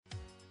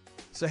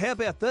So how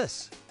about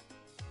this?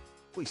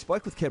 We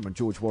spoke with Cameron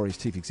George, Warriors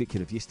Chief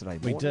Executive, yesterday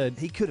morning. We did.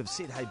 He could have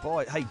said,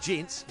 hey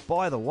gents,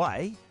 by the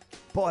way,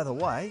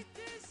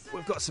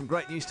 we've got some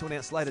great news to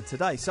announce later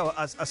today. So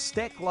a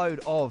stack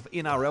load of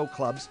NRL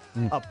clubs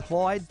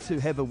applied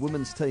to have a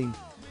women's team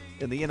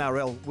in the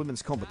NRL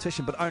women's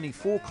competition, but only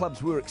 4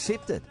 clubs were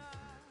accepted.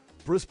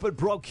 Brisbane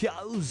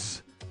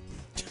Broncos,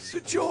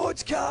 St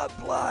George can't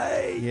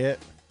play. Yeah.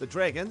 The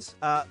Dragons,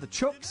 the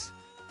Chooks,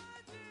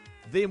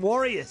 them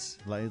Warriors.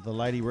 The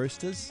Lady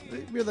Roosters.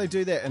 They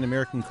do that in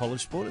American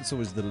college sport. It's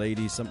always the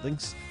lady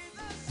somethings.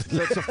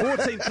 So it's a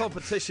 4-team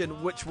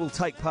competition which will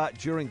take part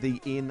during the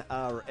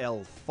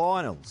NRL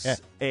finals. Yeah.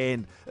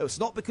 And it's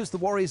not because the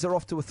Warriors are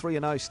off to a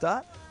 3-0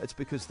 start. It's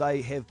because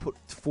they have put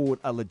forward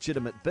a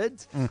legitimate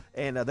bid.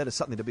 And that is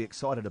something to be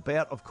excited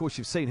about. Of course,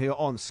 you've seen her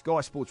on Sky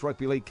Sports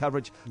Rugby League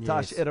coverage, Yes.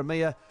 Tash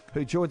Iramia,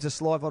 who joins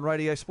us live on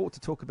Radio Sport to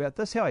talk about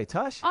this. How are you,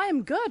 Tash? I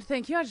am good,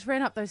 thank you. I just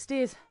ran up those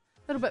stairs.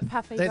 A little bit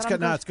puffy. That's but good.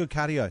 I'm No, good. it's good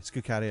cardio. It's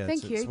good cardio.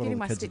 Thank you. It's what Getting all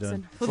my the kids are steps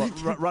doing. in.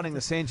 For the Running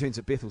the sand dunes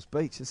at Bethel's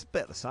Beach. It's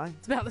about the same.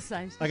 It's about the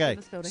same. Okay,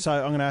 This building. so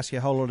I'm going to ask you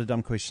a whole lot of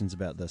dumb questions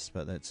about this,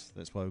 but that's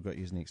why we've got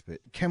you as an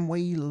expert. Can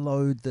we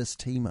load this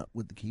team up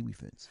with the Kiwi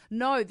Ferns?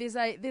 No, there's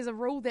a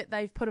rule that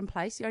they've put in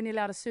place. You're only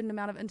allowed a certain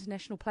amount of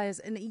international players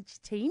in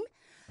each team.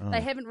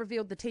 They haven't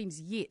revealed the teams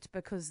yet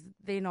because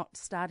they're not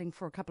starting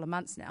for a couple of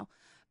months now,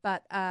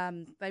 but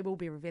they will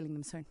be revealing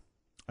them soon.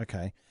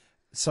 Okay.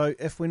 So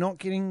if we're not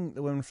getting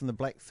the women from the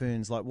Black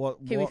Ferns, like what?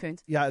 Kiwi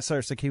Ferns. Yeah,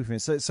 so Kiwi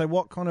Ferns. So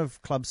what kind of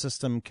club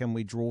system can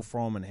we draw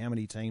from, and how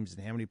many teams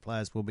and how many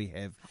players will we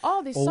have?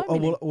 Oh, there's so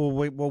many. Or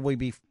will we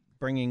be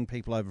bringing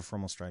people over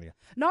from Australia?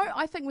 No,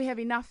 I think we have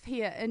enough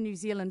here in New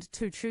Zealand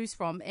to choose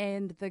from,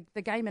 and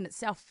the game in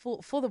itself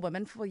for the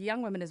women, for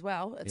young women as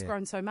well, it's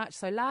grown so much.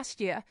 So last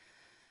year,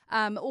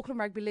 Auckland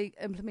Rugby League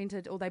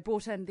implemented, or they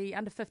brought in the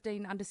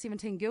under-15,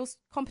 under-17 girls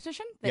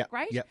competition, that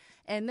grade. Yep.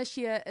 And this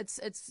year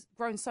it's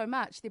grown so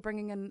much, they're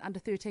bringing in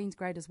under-13s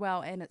grade as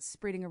well, and it's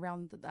spreading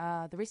around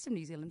the rest of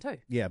New Zealand too.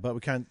 Yeah, but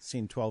we can't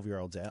send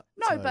 12-year-olds out.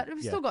 No, so, but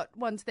we've still got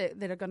ones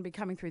that are going to be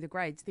coming through the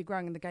grades. They're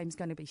growing and the game's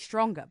going to be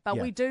stronger. But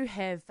we do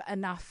have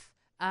enough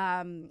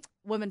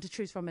women to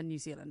choose from in New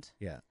Zealand.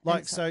 Yeah,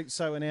 like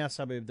so in our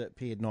suburb that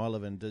Pierre and I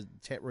live in,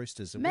 Tat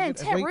Roosters.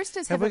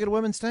 Roosters have we got a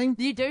women's team?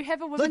 You do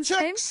have a women's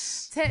team.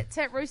 Chicks!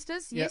 Tat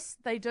Roosters, yes,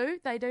 they do.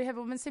 They do have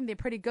a women's team. They're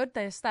pretty good.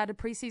 They started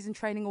pre-season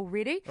training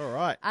already. All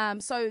right.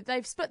 So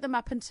they've split them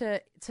up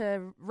into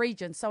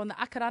regions. So in the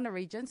Akarana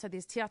region, so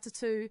there's Te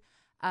Atatu,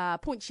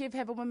 Point Chev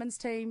have a women's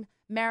team,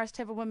 Marist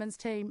have a women's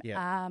team,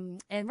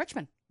 and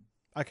Richmond.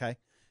 Okay.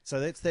 So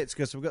that's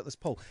good. So we've got this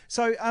poll.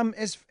 So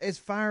as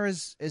far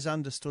as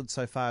understood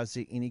so far, is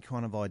there any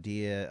kind of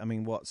idea? I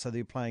mean, so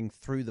they're playing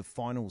through the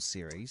finals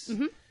series.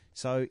 Mm-hmm.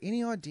 So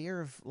any idea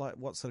of like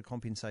what sort of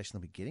compensation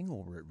they'll be getting,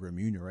 or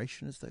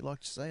remuneration, as they like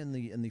to say in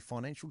the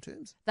financial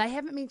terms? They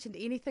haven't mentioned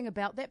anything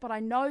about that, but I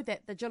know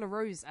that the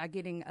Jillaroos are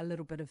getting a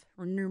little bit of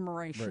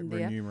remuneration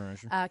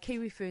there.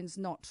 Kiwi Ferns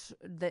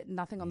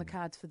nothing on the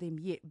cards for them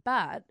yet,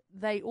 but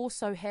they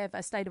also have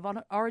a State of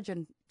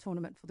Origin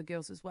tournament for the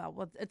girls as well.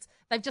 Well,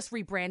 they've just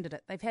rebranded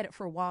it. They've had it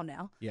for a while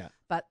now. Yeah.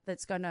 But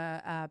that's going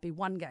to be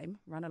one game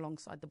run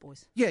alongside the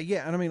boys.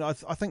 Yeah, and I mean, I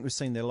think we've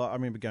seen there. Like, I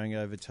remember going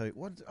over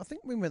to I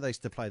think when they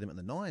used to play them at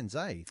the Nines,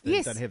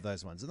 Yes. They'd have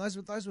those ones, and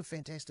those were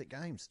fantastic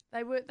games.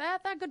 They're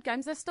good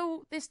games. They're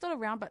still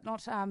around, but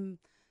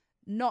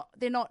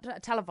they're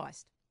not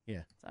televised.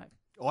 Yeah. So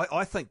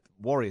I think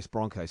Warriors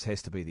Broncos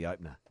has to be the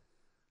opener.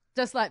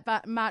 just like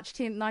March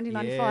 10th,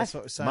 1995. Yeah, that's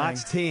what we're saying.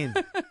 March 10.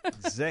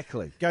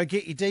 Exactly. Go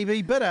get your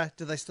DB bitter.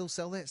 Do they still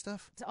sell that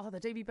stuff? Oh, the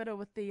DB bitter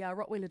with the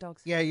Rottweiler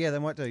dogs. Yeah, they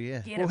might do,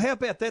 yeah. Get Well, 'em. how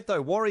about that,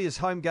 though? Warriors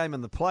home game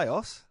in the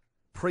playoffs,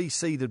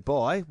 preceded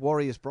by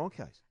Warriors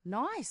Broncos.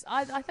 Nice.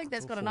 I think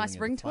that's got a nice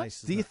ring to it.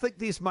 Do you think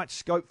there's much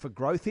scope for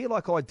growth here?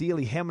 Like,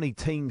 ideally, how many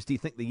teams do you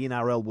think the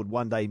NRL would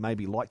one day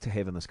maybe like to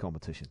have in this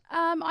competition?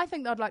 I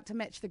think they'd like to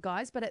match the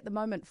guys, but at the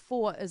moment,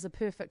 4 is a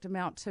perfect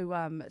amount to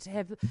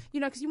have.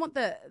 Because you want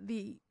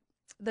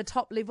the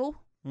top level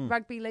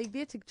rugby league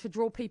there to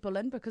draw people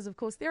in, because of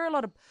course there are a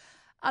lot of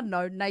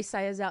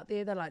naysayers out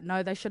there. They're like,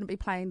 no, they shouldn't be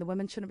playing. The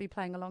women shouldn't be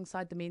playing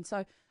alongside the men.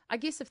 So I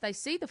guess if they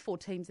see the 4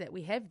 teams that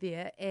we have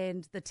there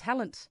and the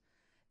talent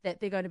that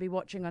they're going to be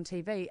watching on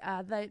TV,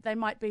 they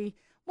might be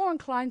more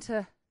inclined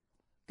to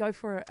go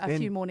for a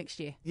few more next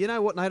year. You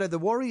know what, Nato? The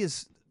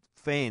Warriors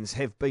fans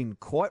have been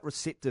quite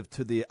receptive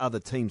to the other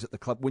teams at the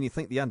club. When you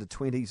think the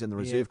under-20s and the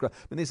reserve grade,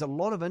 I mean, there's a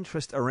lot of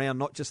interest around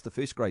not just the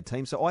first grade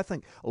team. So I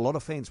think a lot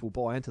of fans will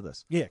buy into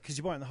this. Yeah, because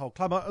you're buying the whole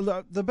club.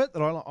 The bit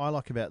that I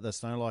like about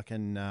this, and I like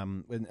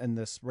in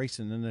this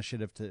recent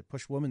initiative to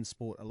push women's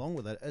sport along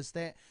with it, is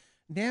that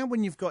now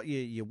when you've got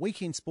your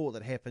weekend sport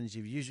that happens,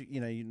 you've usually,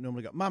 you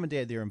normally got mum and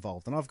dad there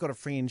involved. And I've got a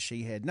friend,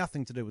 she had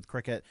nothing to do with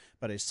cricket,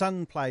 but her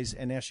son plays,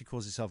 and now she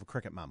calls herself a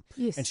cricket mum.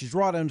 Yes. And she's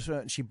right into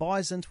it, and she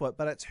buys into it,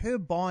 but it's her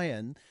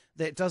buy-in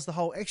that does the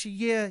whole,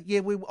 actually,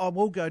 I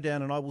will go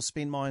down and I will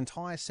spend my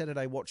entire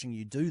Saturday watching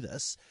you do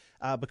this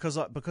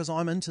because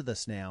I'm into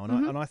this now.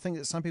 And, I think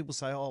that some people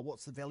say, oh,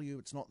 what's the value?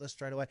 It's not this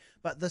straight away.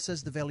 But this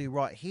is the value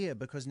right here,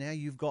 because now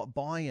you've got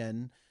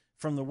buy-in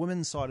from the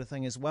women's side of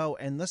thing as well.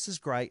 And this is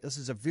great. This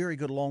is a very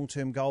good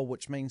long-term goal,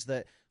 which means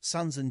that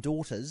sons and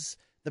daughters,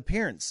 the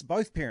parents,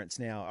 both parents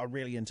now are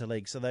really into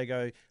league. So they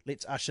go,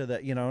 let's usher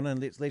that,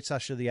 and let's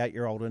usher the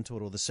 8-year-old into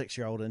it or the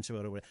 6-year-old into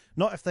it. Or whatever.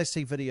 Not if they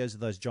see videos of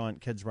those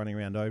giant kids running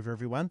around over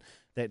everyone.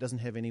 That doesn't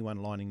have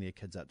anyone lining their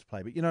kids up to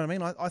play. But you know what I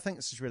mean? I think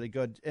this is really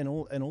good in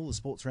all the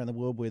sports around the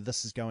world where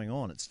this is going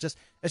on. It's just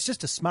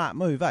a smart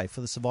move,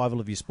 for the survival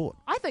of your sport.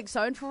 I think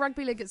so. And for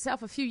rugby league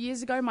itself, a few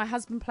years ago, my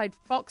husband played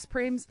Fox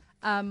Prems.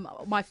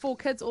 My 4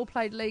 kids all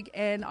played league,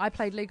 and I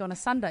played league on a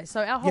Sunday.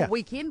 So our whole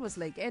weekend was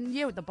league, and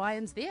the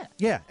buy-in's there.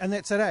 Yeah, and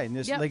that's it, And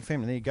there's league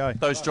family. There you go.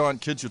 Those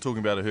giant kids you're talking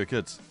about are her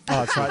kids.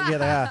 Oh, that's right. Yeah,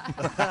 they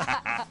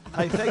are.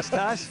 Hey, thanks,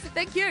 Tash.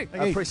 Thank you.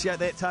 I appreciate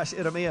that, Tash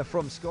Iramia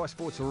from Sky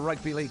Sports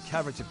Rugby League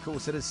coverage. Of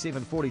course, it is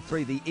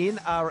 7:43. The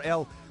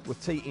NRL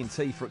with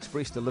TNT for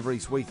express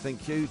deliveries. We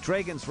thank you.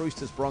 Dragons,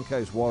 Roosters,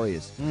 Broncos,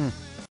 Warriors.